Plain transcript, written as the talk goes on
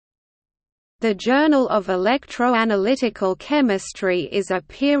The Journal of Electroanalytical Chemistry is a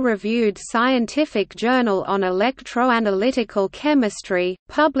peer-reviewed scientific journal on electroanalytical chemistry,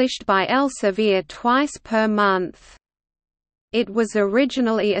 published by Elsevier twice per month. It was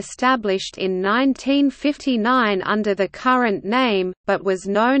originally established in 1959 under the current name, but was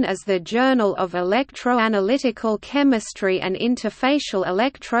known as the Journal of Electroanalytical Chemistry and Interfacial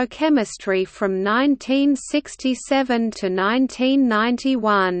Electrochemistry from 1967 to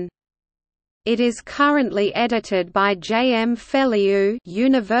 1991. It is currently edited by J. M. Feliu,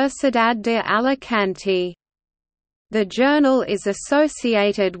 Universidad de Alicante. The journal is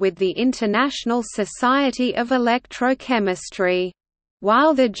associated with the International Society of Electrochemistry.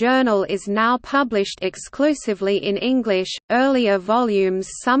 While the journal is now published exclusively in English, earlier volumes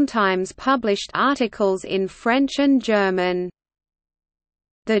sometimes published articles in French and German.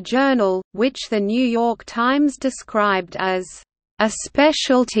 The journal, which the New York Times described as a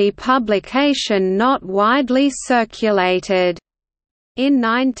specialty publication not widely circulated, in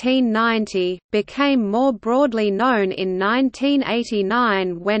 1990, became more broadly known in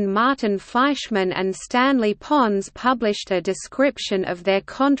 1989 when Martin Fleischmann and Stanley Pons published a description of their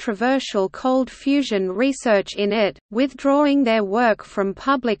controversial cold fusion research in it, withdrawing their work from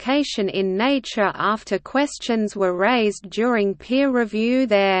publication in Nature after questions were raised during peer review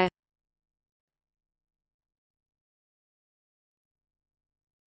there.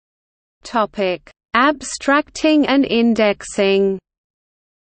 Abstracting and indexing.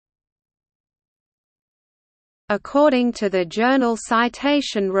 According to the Journal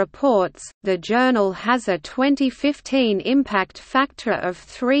Citation Reports, the journal has a 2015 impact factor of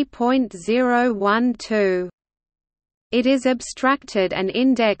 3.012. It is abstracted and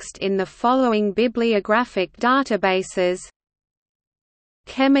indexed in the following bibliographic databases: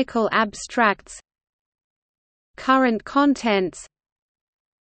 Chemical Abstracts, Current Contents,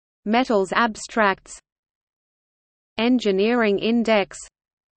 Metals Abstracts, Engineering Index,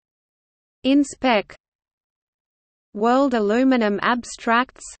 InSpec, World Aluminum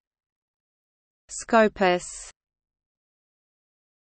Abstracts, Scopus.